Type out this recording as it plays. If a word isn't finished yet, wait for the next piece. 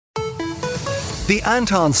The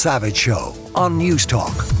Anton Savage Show on News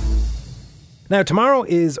Talk. Now, tomorrow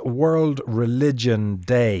is World Religion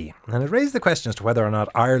Day, and it raised the question as to whether or not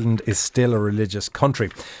Ireland is still a religious country.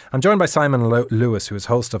 I'm joined by Simon Lewis, who is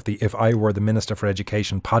host of the If I Were the Minister for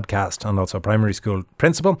Education podcast, and also primary school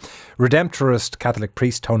principal, Redemptorist Catholic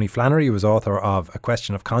Priest Tony Flannery, who is author of A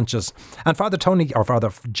Question of Conscience, and Father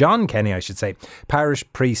John Kenny, I should say, Parish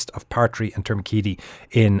Priest of Partry and Tourmakeady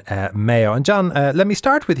in Mayo. And John, let me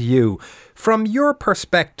start with you. From your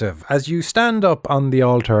perspective, as you stand up on the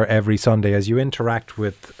altar every Sunday, as you interact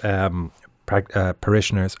with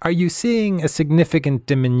parishioners, are you seeing a significant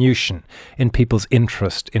diminution in people's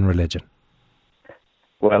interest in religion?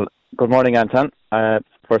 Well, good morning, Anton.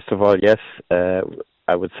 First of all, yes,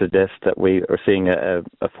 I would suggest that we are seeing a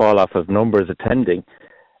fall-off of numbers attending.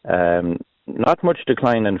 Not much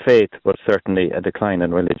decline in faith, but certainly a decline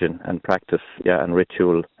in religion and practice, and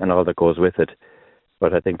ritual and all that goes with it.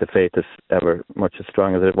 But I think the faith is ever much as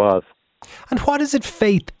strong as it was. And what is it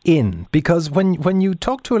faith in? Because when you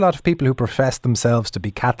talk to a lot of people who profess themselves to be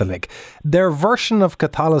Catholic, their version of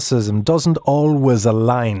Catholicism doesn't always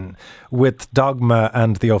align with dogma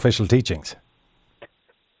and the official teachings.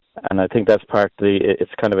 And I think that's partly,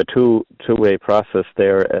 it's kind of a two-way process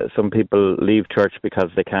there. Some people leave church because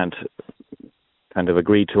they can't kind of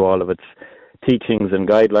agree to all of its teachings and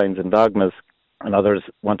guidelines and dogmas, and others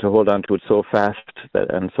want to hold on to it so fast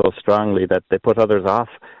and so strongly that they put others off.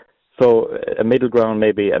 So a middle ground,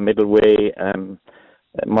 maybe a middle way,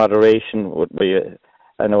 moderation would be,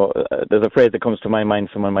 I know there's a phrase that comes to my mind,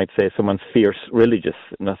 someone might say someone's fierce religious,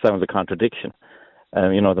 and that sounds a contradiction.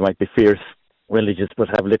 They might be fierce religious but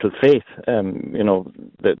have little faith.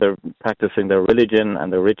 They're practicing their religion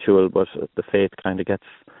and their ritual, but the faith kind of gets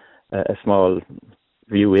a small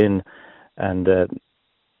view in. And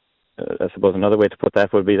I suppose another way to put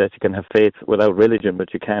that would be that you can have faith without religion,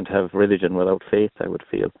 but you can't have religion without faith, I would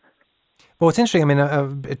feel. Well, it's interesting. I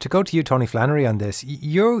mean, to go to you, Tony Flannery, on this,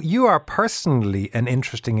 you are personally an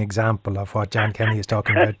interesting example of what John Kenny is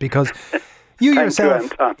talking about, because you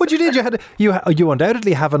yourself, what you did, you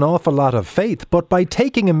undoubtedly have an awful lot of faith, but by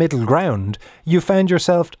taking a middle ground, you found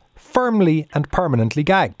yourself firmly and permanently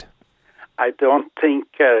gagged. I don't think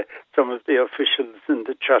some of the officials in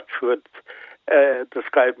the church would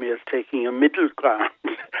describe me as taking a middle ground.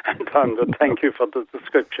 Anton, but thank you for the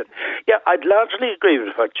description. Yeah, I'd largely agree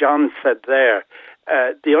with what John said there.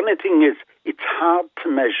 The only thing is, it's hard to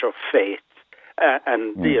measure faith.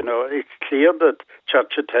 It's clear that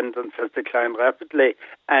church attendance has declined rapidly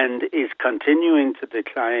and is continuing to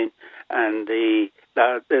decline. And the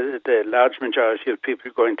large majority of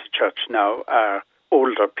people going to church now are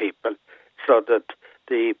older people, so that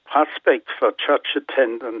the prospect for church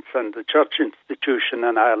attendance and the church institution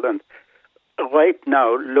in Ireland right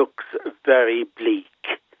now looks very bleak.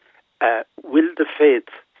 Will the faith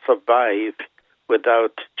survive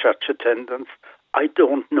without church attendance? I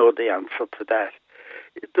don't know the answer to that.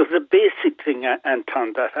 There's a basic thing,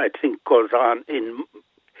 Anton, that I think goes on in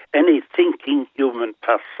any thinking human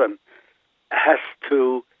person has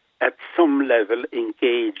to, at some level,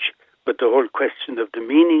 engage with the whole question of the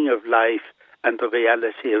meaning of life and the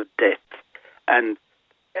reality of death. And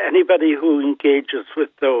anybody who engages with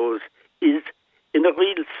those is, in a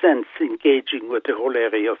real sense, engaging with the whole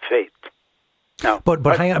area of faith. Now,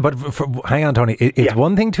 hang on, Tony. It's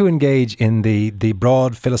one thing to engage in the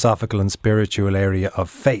broad philosophical and spiritual area of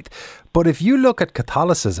faith. But if you look at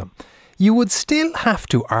Catholicism, you would still have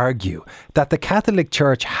to argue that the Catholic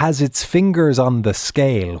Church has its fingers on the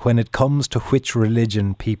scale when it comes to which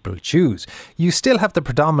religion people choose. You still have the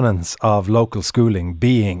predominance of local schooling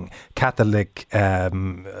being Catholic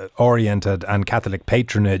oriented and Catholic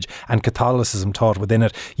patronage and Catholicism taught within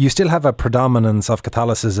it. You still have a predominance of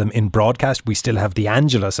Catholicism in broadcast. We still have the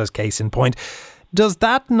Angelus as case in point. Does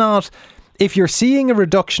that not, if you're seeing a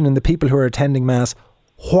reduction in the people who are attending Mass,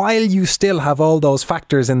 while you still have all those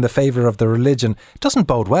factors in the favour of the religion, it doesn't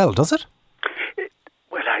bode well, does it?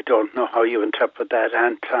 Well, I don't know how you interpret that,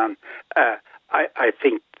 Anton. I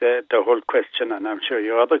think the whole question, and I'm sure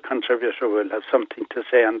your other contributor will have something to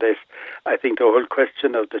say on this, I think the whole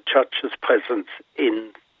question of the church's presence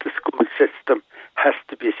in the school system has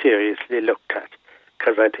to be seriously looked at,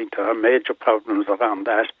 because I think there are major problems around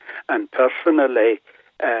that. And personally,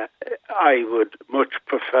 I would much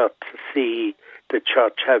prefer to see the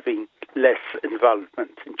church having less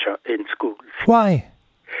involvement in schools. Why?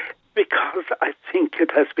 Because I think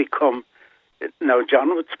it has become, now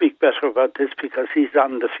John would speak better about this because he's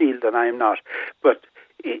on the field and I'm not, but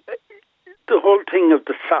the whole thing of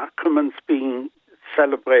the sacraments being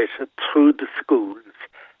celebrated through the schools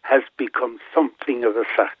has become something of a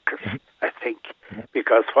circus, I think,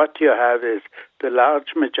 because what you have is the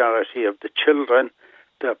large majority of the children,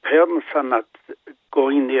 their parents are not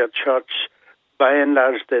going near church. By and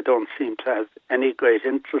large, they don't seem to have any great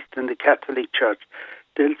interest in the Catholic Church.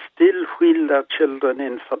 They'll still wheel their children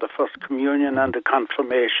in for the First Communion and the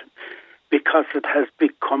Confirmation because it has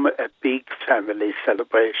become a big family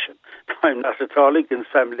celebration. I'm not at all against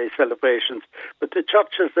family celebrations, but the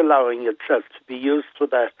Church is allowing itself to be used for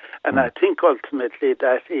that, and I think ultimately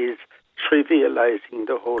that is trivialising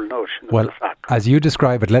the whole notion of the sacrament. As you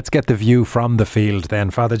describe it, let's get the view from the field then.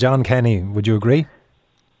 Father John Kenny, would you agree?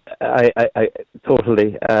 I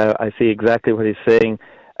totally. I see exactly what he's saying.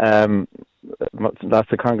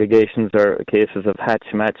 Lots of congregations are cases of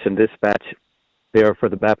hatch, match and dispatch. There for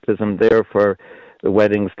the baptism, there for the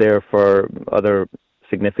weddings, there for other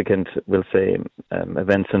significant, we'll say,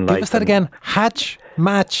 events in life. Give us that again. Hatch,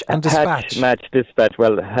 match and dispatch. Hatch, match, dispatch.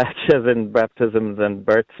 Well, hatch as in baptisms and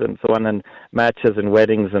births and so on, and match as in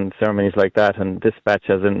weddings and ceremonies like that, and dispatch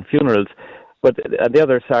as in funerals. But the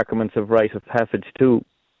other sacraments of rite of passage too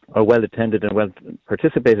are well attended and well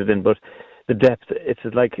participated in, but the depth, it's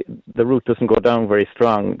like the root doesn't go down very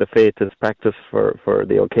strong. The faith is practiced for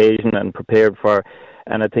the occasion and prepared for,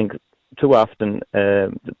 and I think too often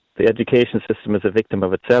the education system is a victim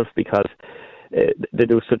of itself because they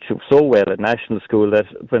do so well at national school that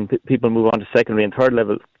when people move on to secondary and third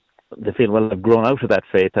level, they feel, well, I've grown out of that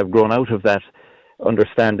faith, I've grown out of that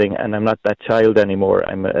understanding, and I'm not that child anymore,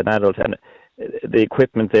 I'm an adult. And the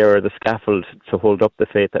equipment there, or the scaffold to hold up the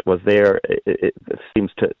faith that was there, it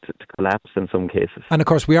seems to collapse in some cases. And of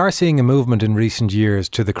course we are seeing a movement in recent years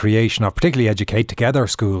to the creation of particularly Educate Together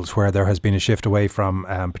schools, where there has been a shift away from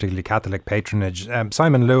particularly Catholic patronage.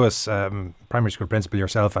 Simon Lewis, primary school principal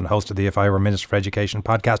yourself and host of the If I Were Minister for Education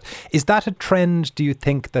podcast, is that a trend, do you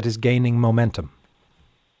think, that is gaining momentum?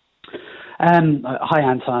 Hi,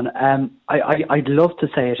 Anton. I'd love to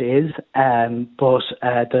say it is, but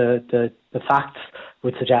the facts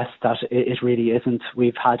would suggest that it really isn't.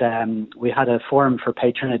 We had a forum for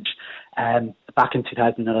patronage back in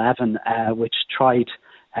 2011, which tried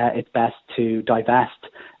its best to divest,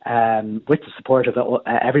 with the support of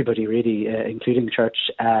everybody, really, including the church,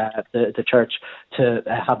 to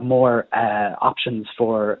have more options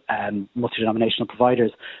for multi-denominational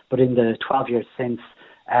providers. But in the 12 years since,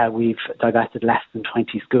 we've divested less than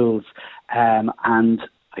 20 schools, and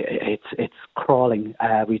it's crawling.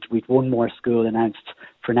 We'd one more school announced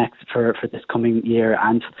for this coming year,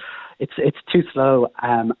 and it's too slow.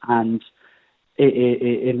 And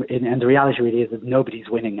the reality really is that nobody's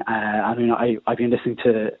winning. I mean, I've been listening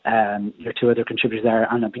to your two other contributors there,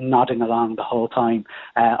 and I've been nodding along the whole time.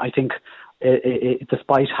 I think,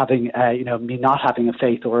 despite having me not having a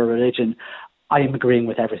faith or a religion, I am agreeing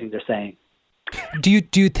with everything they're saying. Do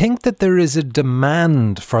you think that there is a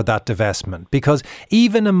demand for that divestment? Because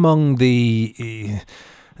even among the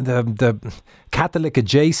Catholic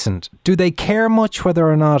adjacent, do they care much whether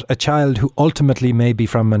or not a child who ultimately may be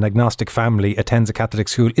from an agnostic family attends a Catholic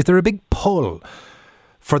school? Is there a big pull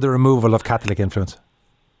for the removal of Catholic influence?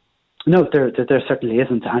 No, there certainly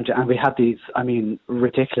isn't, and we have these,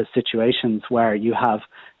 ridiculous situations where you have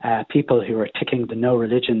people who are ticking the no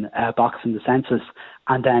religion box in the census,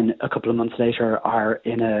 and then a couple of months later are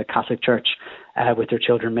in a Catholic church with their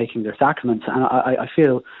children making their sacraments. And I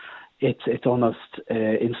feel it's almost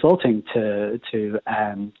insulting to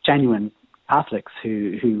genuine Catholics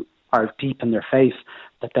who are deep in their faith,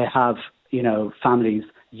 that they have families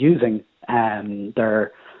using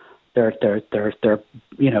their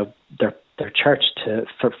church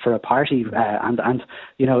for a party, and I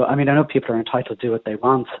know people are entitled to do what they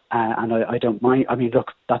want, and I don't mind. I mean,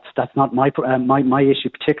 look, that's not my issue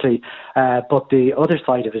particularly, but the other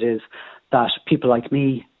side of it is that people like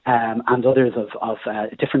me and others of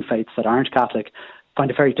different faiths that aren't Catholic find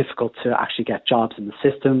it very difficult to actually get jobs in the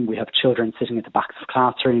system. We have children sitting at the backs of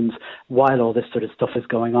classrooms while all this sort of stuff is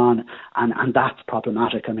going on, and that's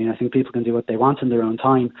problematic. I mean, I think people can do what they want in their own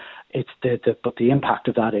time. But the impact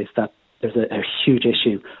of that is that there's a huge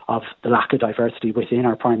issue of the lack of diversity within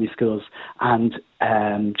our primary schools, and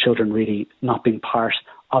children really not being part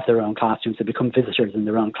of their own classrooms. They become visitors in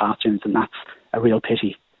their own classrooms, and that's a real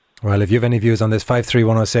pity. Well, if you have any views on this,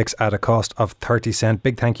 53106 at a cost of 30 cents.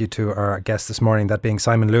 Big thank you to our guest this morning, that being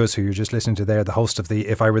Simon Lewis, who you're just listening to there, the host of the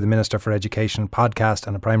If I Were the Minister for Education podcast,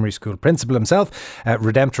 and a primary school principal himself.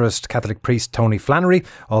 Redemptorist Catholic Priest Tony Flannery,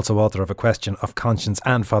 also author of A Question of Conscience,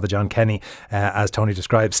 and Father John Kenny, as Tony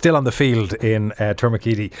described, still on the field in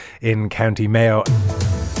Tourmakeady in County Mayo.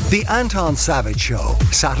 The Anton Savage Show,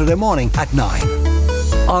 Saturday morning at 9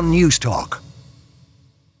 on News Talk.